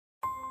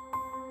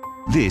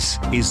This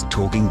is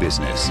Talking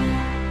Business.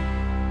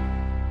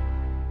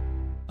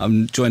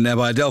 I'm joined now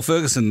by Adele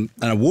Ferguson,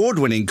 an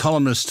award-winning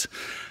columnist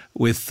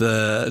with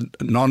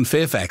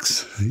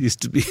non-Fairfax.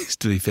 Used to be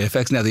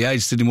Fairfax, now The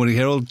Age, Sydney Morning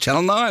Herald,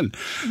 Channel 9.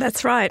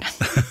 That's right.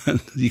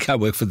 You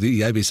can't work for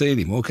the ABC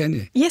anymore, can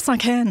you? Yes, I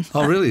can.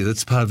 Oh, really?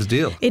 That's part of the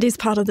deal? It is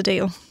part of the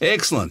deal.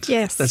 Excellent.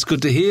 Yes. That's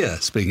good to hear,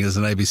 speaking as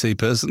an ABC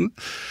person.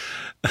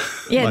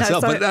 Yeah,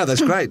 myself, but no, that's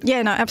great.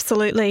 Yeah, no,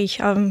 absolutely.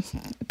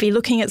 Be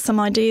looking at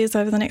some ideas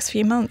over the next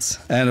few months.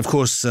 And, of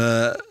course,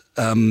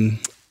 Adele's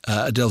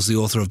the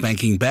author of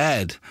Banking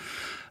Bad,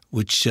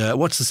 which,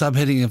 what's the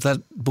subheading of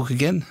that book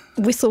again?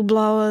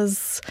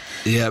 Whistleblowers.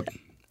 Yeah.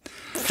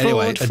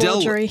 Fraud,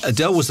 forgery.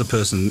 Adele was the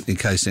person, in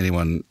case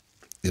anyone,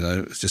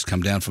 has just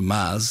come down from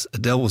Mars,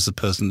 Adele was the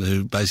person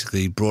who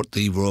basically brought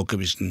the Royal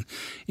Commission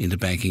into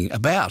banking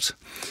about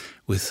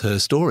with her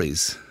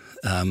stories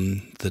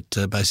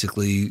that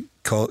basically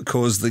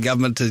caused the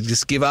government to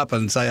just give up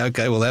and say,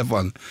 OK, we'll have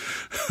one.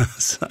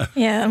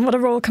 Yeah, and what a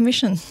Royal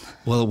Commission.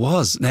 Well, it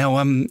was. Now,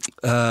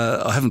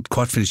 I haven't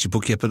quite finished your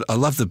book yet, but I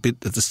love the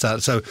bit at the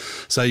start.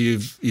 So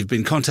you've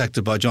been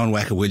contacted by John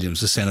Wacker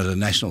Williams, the senator,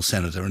 national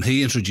senator, and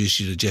he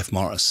introduced you to Jeff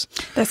Morris.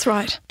 That's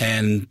right.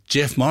 And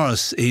Jeff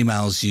Morris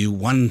emails you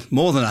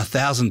more than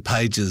 1,000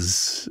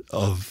 pages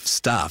of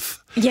stuff.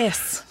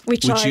 Yes.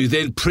 Which you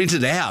then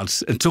printed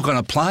out and took on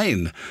a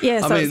plane.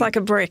 Yeah, so it's like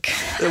a brick.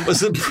 It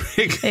was a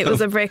brick. It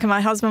was a brick, and my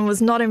husband was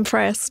not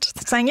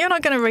impressed, saying, "You're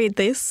not going to read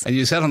this." And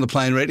you sat on the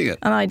plane reading it.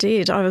 And I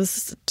did. I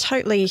was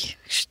totally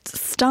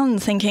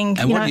stunned, thinking.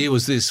 And what year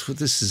was this?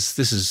 This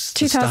is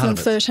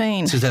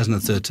 2013.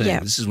 2013. Yeah.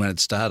 This is when it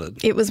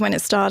started. It was when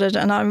it started,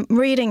 and I'm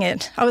reading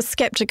it. I was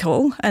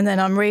sceptical, and then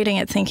I'm reading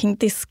it thinking,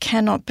 this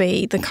cannot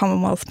be the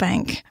Commonwealth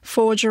Bank.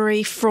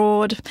 Forgery,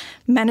 fraud,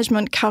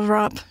 management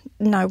cover-up,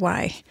 no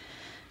way.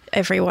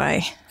 Every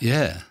way.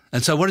 Yeah.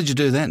 And so what did you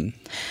do then?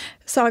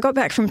 So I got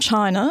back from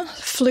China,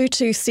 flew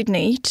to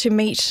Sydney to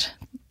meet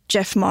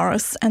Jeff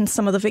Morris and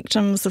some of the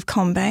victims of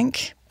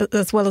CommBank,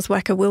 as well as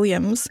Wacker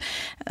Williams.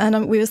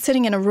 And we were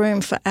sitting in a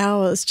room for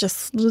hours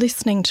just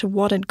listening to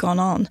what had gone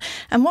on.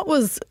 And what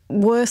was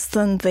worse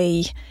than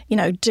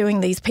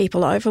doing these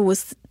people over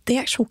was the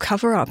actual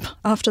cover-up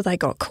after they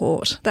got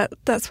caught.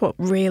 That's what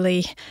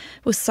really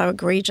was so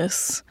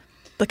egregious,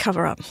 the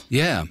cover-up.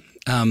 Yeah.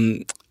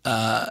 And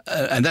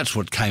that's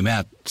what came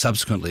out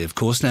subsequently, of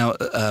course. Now,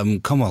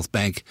 Commonwealth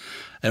Bank,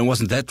 and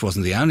that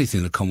wasn't the only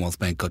thing that Commonwealth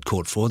Bank got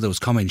caught for. There was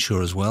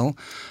CommInsure as well,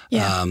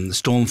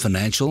 Storm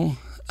Financial,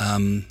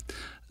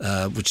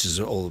 which is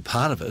all a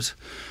part of it.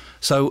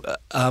 So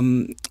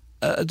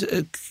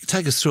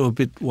take us through a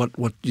bit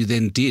what you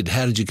then did.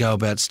 How did you go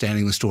about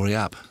standing the story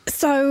up?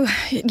 So,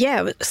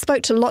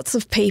 spoke to lots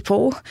of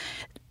people.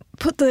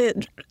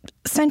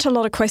 Sent a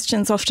lot of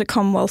questions off to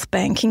Commonwealth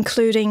Bank,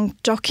 including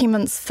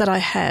documents that I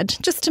had,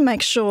 just to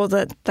make sure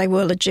that they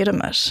were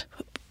legitimate.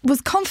 Was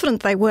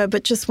confident they were,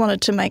 but just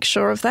wanted to make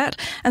sure of that,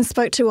 and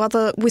spoke to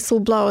other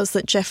whistleblowers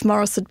that Jeff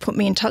Morris had put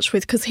me in touch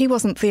with, because he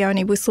wasn't the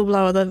only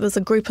whistleblower. There was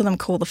a group of them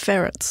called the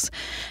Ferrets,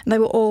 and they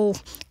were all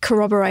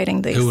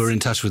corroborating this. Who were in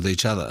touch with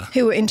each other.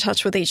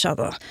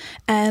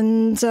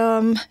 And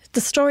the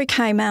story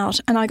came out,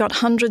 and I got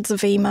hundreds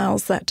of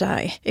emails that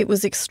day. It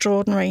was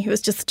extraordinary. It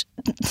was just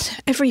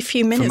every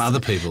few minutes.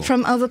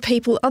 From other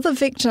people, other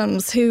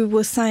victims who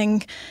were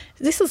saying,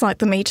 this is like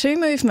the Me Too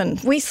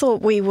movement. We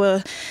thought we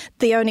were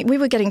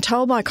getting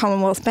told by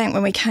Commonwealth Bank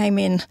when we came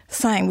in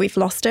saying we've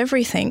lost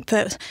everything,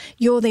 that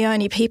you're the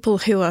only people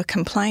who are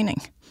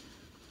complaining.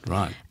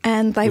 Right.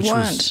 And they weren't.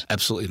 Which was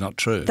absolutely not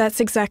true.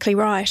 That's exactly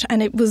right.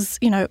 And it was,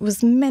 it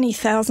was many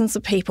thousands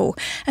of people.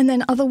 And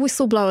then other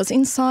whistleblowers,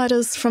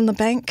 insiders from the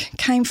bank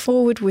came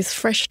forward with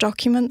fresh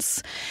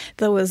documents.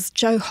 There was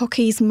Joe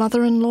Hockey's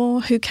mother-in-law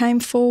who came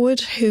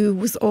forward, who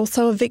was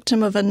also a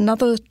victim of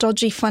another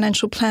dodgy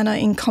financial planner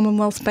in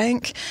Commonwealth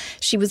Bank.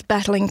 She was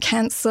battling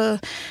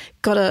cancer,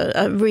 got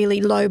a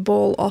really low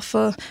ball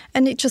offer,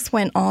 and it just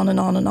went on and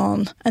on and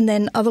on. And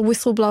then other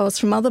whistleblowers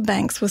from other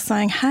banks were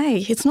saying,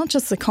 hey, it's not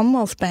just the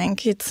Commonwealth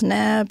Bank, it's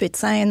NAB,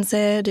 it's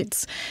ANZ,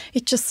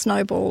 it just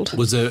snowballed.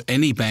 Was there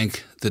any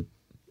bank that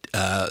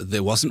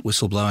there wasn't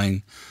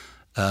whistleblowing,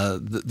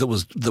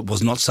 that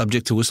was not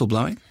subject to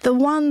whistleblowing? The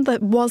one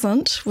that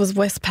wasn't was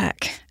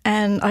Westpac,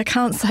 and I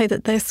can't say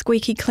that they're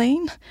squeaky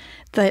clean.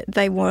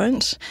 They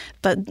weren't,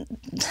 but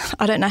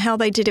I don't know how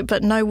they did it,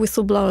 but no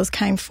whistleblowers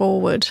came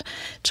forward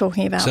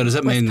talking about Westpac. So does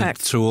that mean that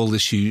through all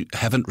this you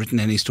haven't written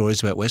any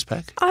stories about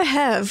Westpac? I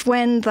have,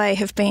 when they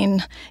have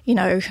been,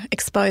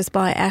 exposed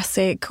by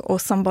ASIC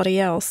or somebody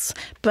else,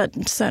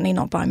 but certainly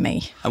not by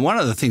me. And one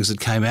of the things that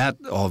came out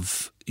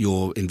of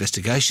your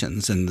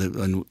investigations and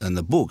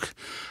the book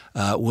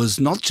was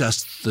not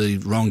just the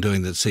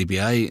wrongdoing that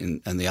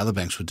CBA and the other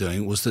banks were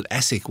doing, was that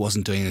ASIC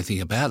wasn't doing anything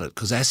about it,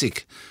 because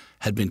ASIC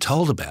had been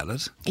told about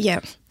it,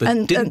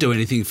 but didn't do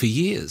anything for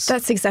years.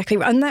 That's exactly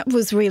right. And that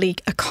was really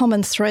a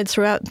common thread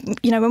throughout.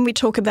 When we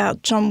talk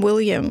about John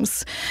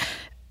Williams,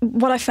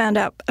 what I found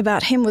out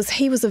about him was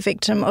he was a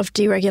victim of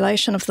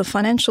deregulation of the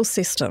financial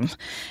system,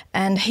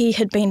 and he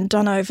had been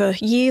done over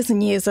years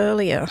and years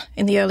earlier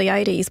in the early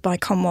 80s by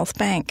Commonwealth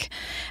Bank.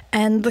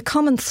 And the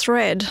common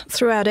thread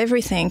throughout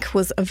everything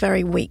was a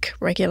very weak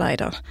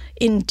regulator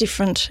in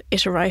different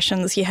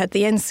iterations. You had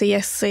the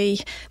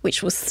NCSC,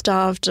 which was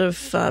starved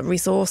of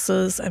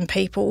resources and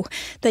people.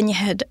 Then you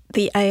had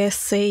the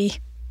ASC,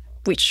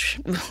 which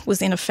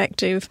was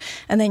ineffective,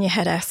 and then you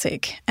had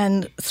ASIC.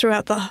 And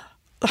throughout the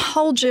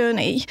whole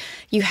journey,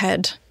 you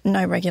had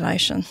no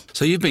regulation.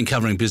 So you've been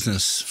covering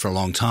business for a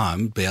long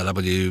time,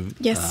 BRW,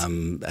 yes.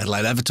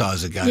 Adelaide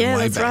Advertiser going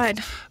way that's back. Right.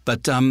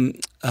 But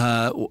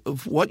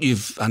what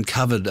you've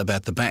uncovered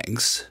about the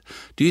banks,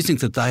 do you think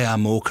that they are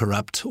more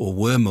corrupt or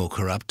were more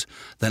corrupt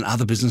than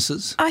other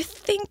businesses? I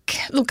think,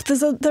 look,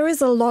 there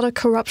is a lot of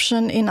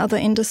corruption in other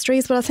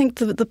industries, but I think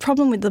the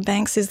problem with the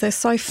banks is they're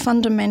so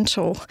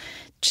fundamental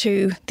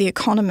to the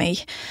economy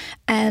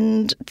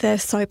and they're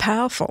so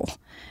powerful.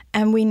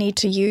 And we need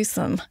to use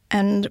them.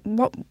 And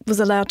what was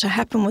allowed to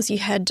happen was you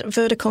had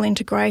vertical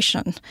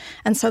integration.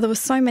 And so there were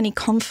so many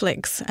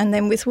conflicts. And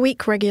then with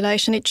weak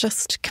regulation, it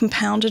just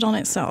compounded on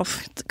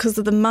itself because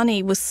the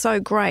money was so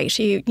great.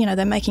 You know,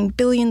 they're making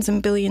billions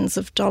and billions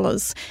of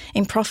dollars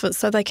in profits.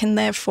 So they can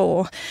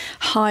therefore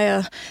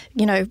hire,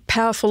 you know,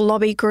 powerful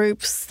lobby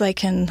groups. They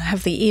can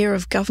have the ear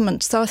of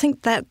government. So I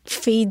think that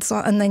feeds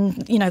on, and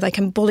then, you know, they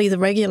can bully the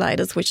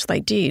regulators, which they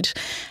did.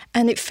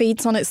 And it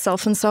feeds on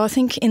itself. And so I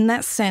think in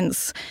that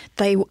sense,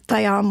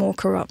 they are more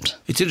corrupt.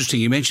 It's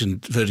interesting. You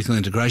mentioned vertical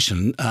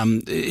integration.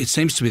 It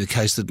seems to be the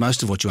case that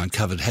most of what you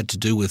uncovered had to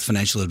do with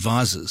financial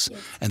advisors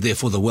and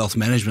therefore the wealth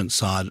management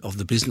side of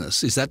the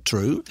business. Is that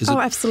true?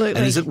 Absolutely.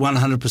 And is it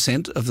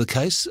 100% of the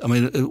case? I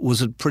mean,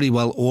 was it pretty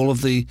well all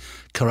of the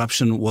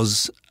corruption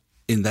was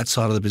in that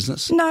side of the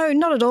business? No,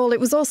 not at all. It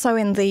was also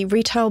in the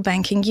retail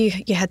banking. You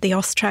had the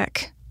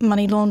Austrac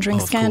money laundering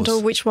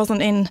scandal, which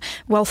wasn't in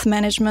wealth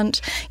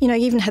management. You know,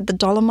 you even had the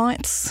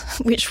Dolomites,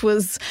 which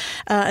was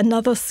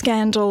another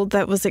scandal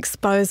that was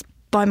exposed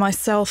by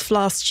myself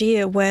last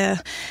year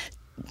where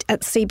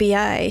at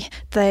CBA,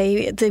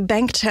 the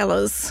bank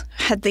tellers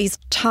had these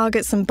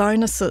targets and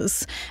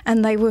bonuses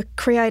and they were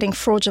creating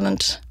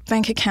fraudulent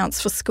bank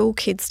accounts for school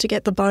kids to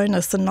get the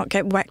bonus and not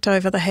get whacked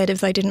over the head if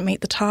they didn't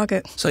meet the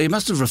target. So you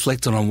must have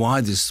reflected on why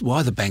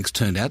the banks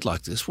turned out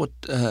like this. What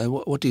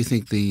do you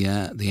think the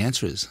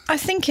answer is? I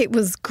think it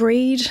was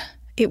greed.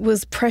 It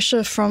was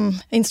pressure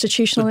from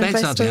institutional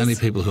investors. But banks aren't the only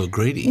people who are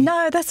greedy.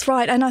 No, that's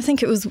right. And I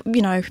think it was,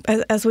 you know,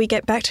 as we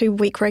get back to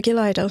weak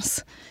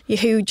regulators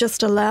who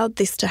just allowed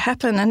this to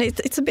happen. And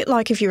it's a bit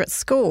like if you're at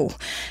school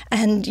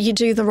and you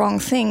do the wrong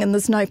thing and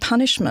there's no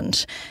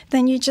punishment,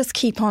 then you just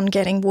keep on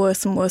getting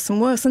worse and worse and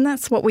worse. And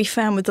that's what we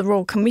found with the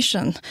Royal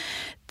Commission.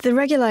 The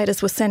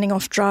regulators were sending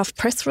off draft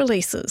press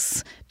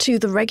releases to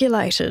the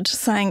regulated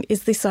saying,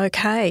 is this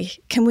okay?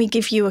 Can we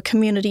give you a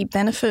community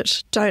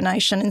benefit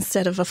donation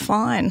instead of a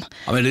fine?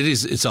 I mean,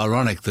 it's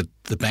ironic that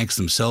the banks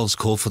themselves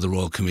called for the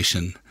Royal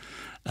Commission.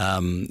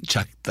 They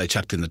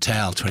chucked in the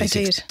towel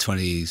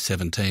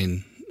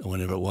 2017 or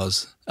whenever it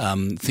was,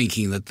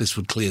 thinking that this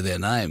would clear their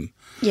name.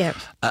 Yeah.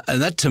 And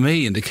that to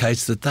me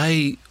indicates that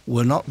they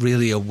were not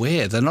really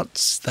aware.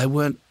 They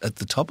weren't at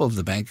the top of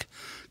the bank,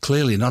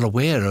 clearly not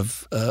aware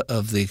of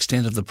the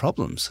extent of the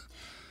problems.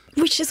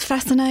 Which is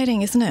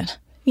fascinating, isn't it?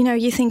 You know,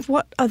 you think,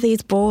 what are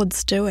these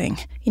boards doing?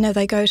 You know,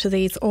 they go to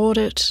these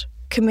audit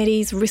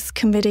committees, risk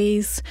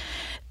committees.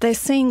 They're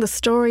seeing the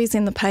stories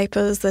in the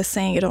papers. They're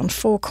seeing it on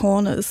Four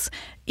Corners.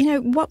 You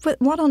know,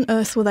 what on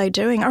earth were they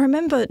doing? I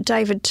remember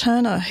David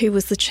Turner, who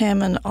was the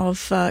chairman of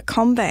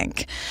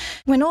CommBank.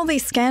 When all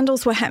these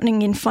scandals were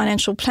happening in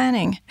financial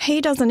planning,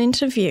 he does an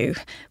interview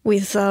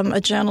with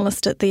a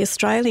journalist at The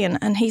Australian,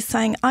 and he's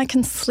saying, I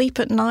can sleep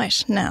at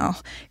night now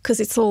because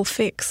it's all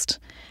fixed.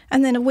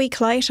 And then a week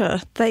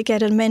later, they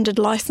get amended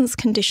licence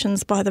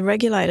conditions by the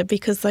regulator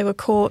because they were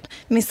caught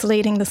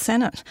misleading the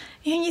Senate.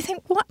 And you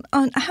think,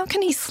 how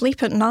can he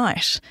sleep at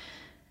night?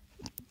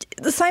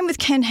 The same with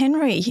Ken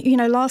Henry. You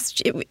know,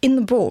 in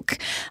the book,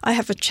 I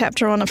have a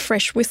chapter on a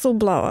fresh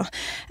whistleblower,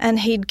 and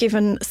he'd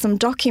given some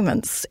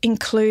documents,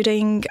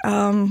 including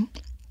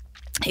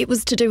it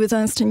was to do with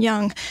Ernst &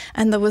 Young,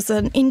 and there was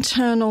an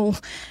internal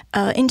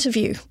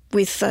interview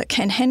with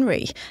Ken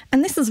Henry.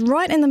 And this is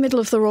right in the middle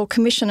of the Royal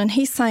Commission, and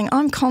he's saying,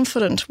 I'm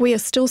confident we are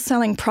still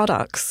selling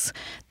products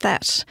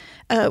that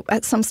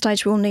at some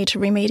stage we'll need to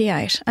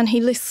remediate. And he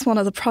lists one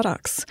of the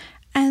products.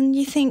 And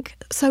you think,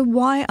 so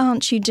why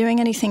aren't you doing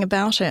anything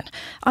about it?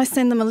 I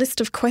send them a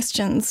list of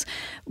questions.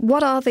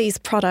 What are these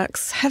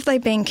products? Have they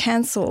been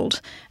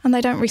cancelled? And they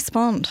don't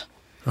respond.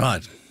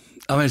 Right.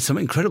 I mean, it's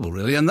incredible,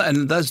 really. And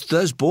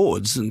those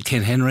boards, and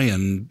Ken Henry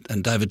and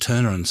David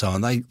Turner and so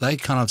on, they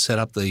kind of set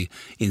up the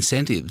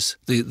incentives,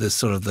 the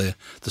sort of the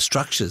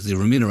structures, the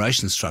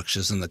remuneration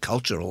structures and the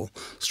cultural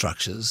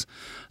structures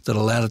that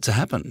allowed it to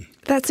happen.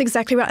 That's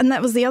exactly right. And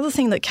that was the other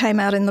thing that came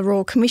out in the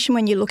Royal Commission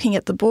when you're looking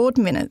at the board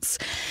minutes,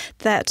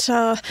 that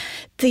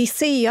the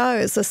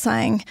CEOs are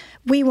saying,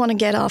 we want to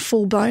get our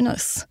full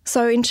bonus.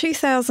 So in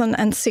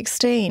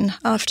 2016,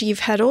 after you've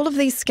had all of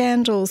these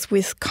scandals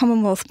with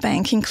Commonwealth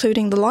Bank,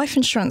 including the life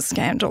insurance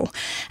scandal,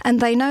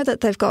 and they know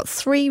that they've got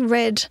 3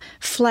 red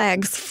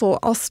flags for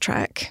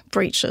AUSTRAC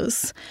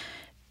breaches,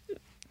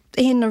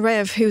 Ian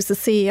Narev, who was the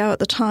CEO at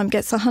the time,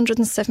 gets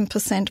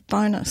 107%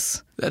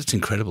 bonus. That's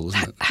incredible,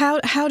 isn't it?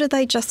 How do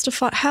they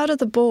justify? How do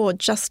the board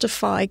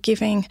justify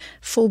giving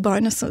full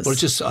bonuses? Well,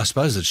 I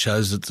suppose it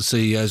shows that the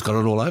CEO's got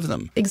it all over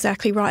them.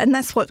 Exactly right, and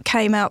that's what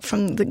came out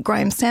from the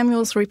Graham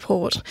Samuels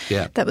report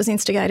that was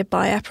instigated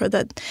by APRA.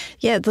 That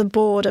the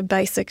board are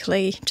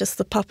basically just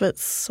the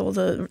puppets or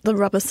the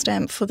rubber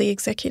stamp for the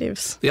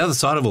executives. The other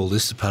side of all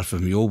this, apart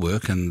from your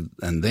work and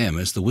them,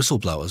 is the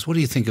whistleblowers. What do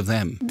you think of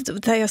them?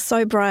 They are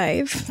so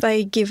brave.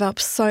 They give up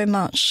so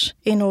much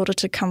in order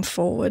to come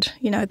forward.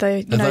 Have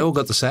they all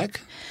got the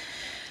sack?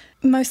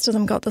 Most of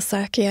them got the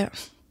sack, yeah.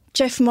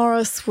 Jeff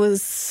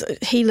Morris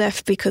he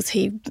left because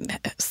he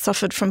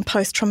suffered from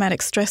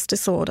post-traumatic stress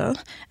disorder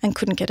and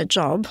couldn't get a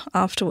job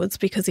afterwards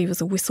because he was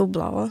a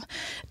whistleblower.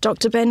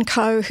 Dr. Ben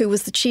Coe, who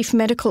was the chief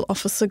medical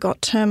officer,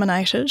 got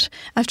terminated.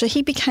 After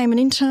he became an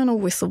internal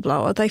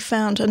whistleblower, they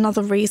found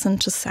another reason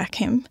to sack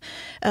him.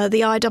 The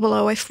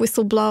IOOF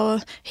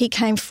whistleblower, he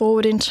came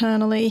forward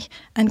internally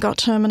and got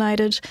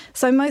terminated.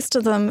 So most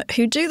of them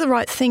who do the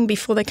right thing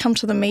before they come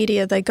to the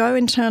media, they go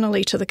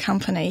internally to the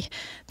company,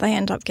 they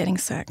end up getting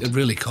sacked. It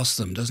really costs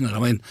them, doesn't it? I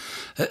mean,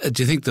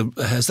 do you think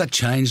has that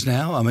changed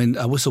now? I mean,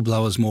 are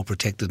whistleblowers more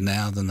protected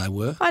now than they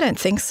were? I don't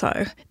think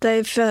so.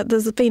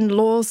 There's been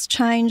laws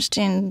changed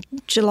in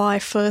July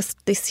 1st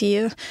this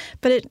year,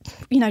 but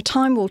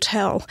time will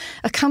tell.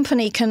 A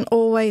company can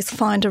always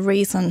find a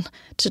reason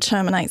to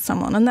terminate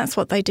someone, and that's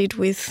what they did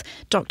with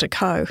Dr.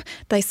 Coe.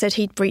 They said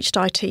he'd breached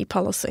IT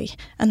policy,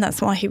 and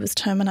that's why he was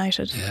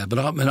terminated. Yeah, but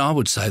I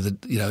would say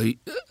that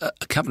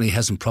a company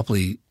hasn't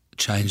properly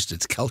changed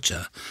its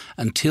culture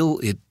until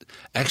it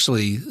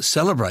actually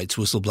celebrates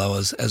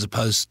whistleblowers as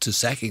opposed to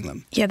sacking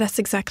them. Yeah, that's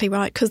exactly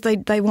right, because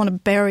they want to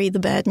bury the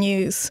bad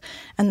news,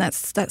 and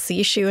that's the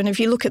issue. And if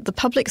you look at the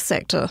public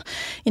sector,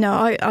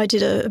 I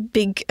did a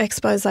big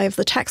expose of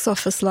the tax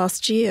office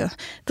last year.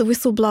 The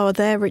whistleblower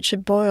there,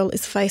 Richard Boyle,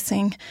 is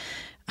facing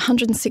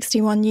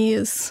 161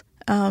 years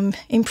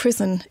in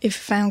prison if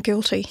found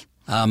guilty.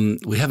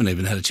 We haven't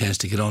even had a chance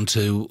to get on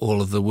to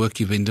all of the work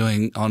you've been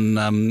doing on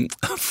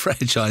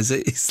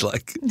franchisees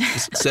like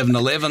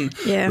 7-Eleven,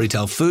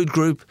 Retail Food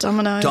Group,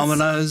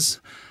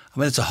 Domino's. I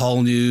mean, it's a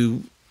whole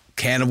new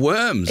can of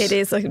worms. It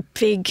is a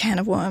big can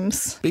of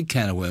worms. Big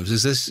can of worms.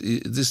 Is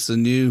this a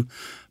new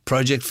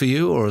project for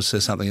you, or is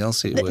there something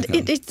else that you're working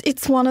on?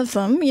 It's one of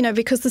them,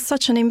 because there's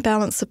such an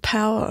imbalance of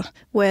power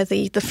where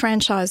the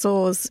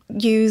franchisors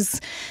use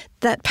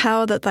that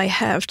power that they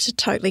have to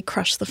totally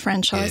crush the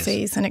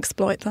franchisees and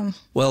exploit them.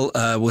 Well,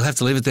 we'll have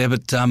to leave it there,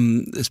 but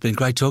it's been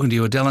great talking to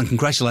you, Adele, and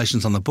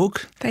congratulations on the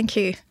book. Thank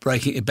you.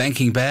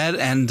 Banking Bad,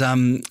 and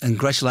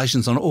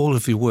congratulations on all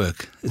of your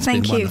work. It's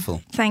been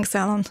wonderful. Thanks,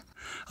 Alan.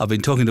 I've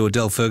been talking to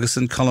Adele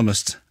Ferguson,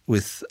 columnist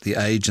with The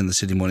Age and the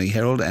Sydney Morning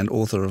Herald and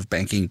author of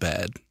Banking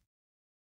Bad.